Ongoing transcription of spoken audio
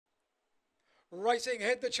Racing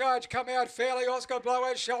Head The Charge come out fairly. Oscar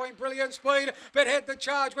Blower showing brilliant speed, but Head The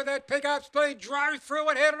Charge with that pick-up speed drove through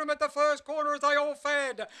and headed them at the first corner as they all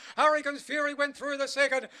fanned. Hurricane's Fury went through the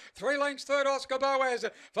second. 3 lengths third, Oscar Boaz.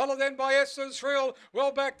 Followed then by Esther's Thrill.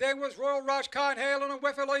 Well back then was Royal Rush, Can't Handle and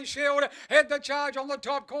Wefferly Shield. Head The Charge on the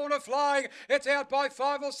top corner flying. It's out by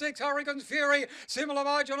 5 or 6. Hurricane's Fury. Similar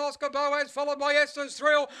margin, Oscar Boaz followed by Esther's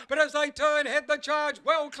Thrill. But as they turn, Head The Charge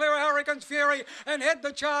well clear of Hurricane's Fury. And Head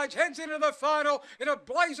The Charge heads into the final in a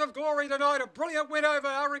blaze of glory tonight. A brilliant win over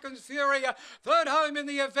Hurricane's Fury. Third home in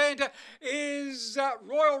the event is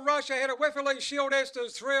Royal Rush ahead of Wefferly Shield,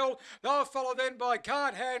 Esther's Thrill. They'll follow then by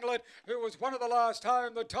Can't Handle It, who was one of the last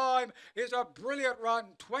home. The time is a brilliant run,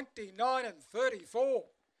 29 and 34.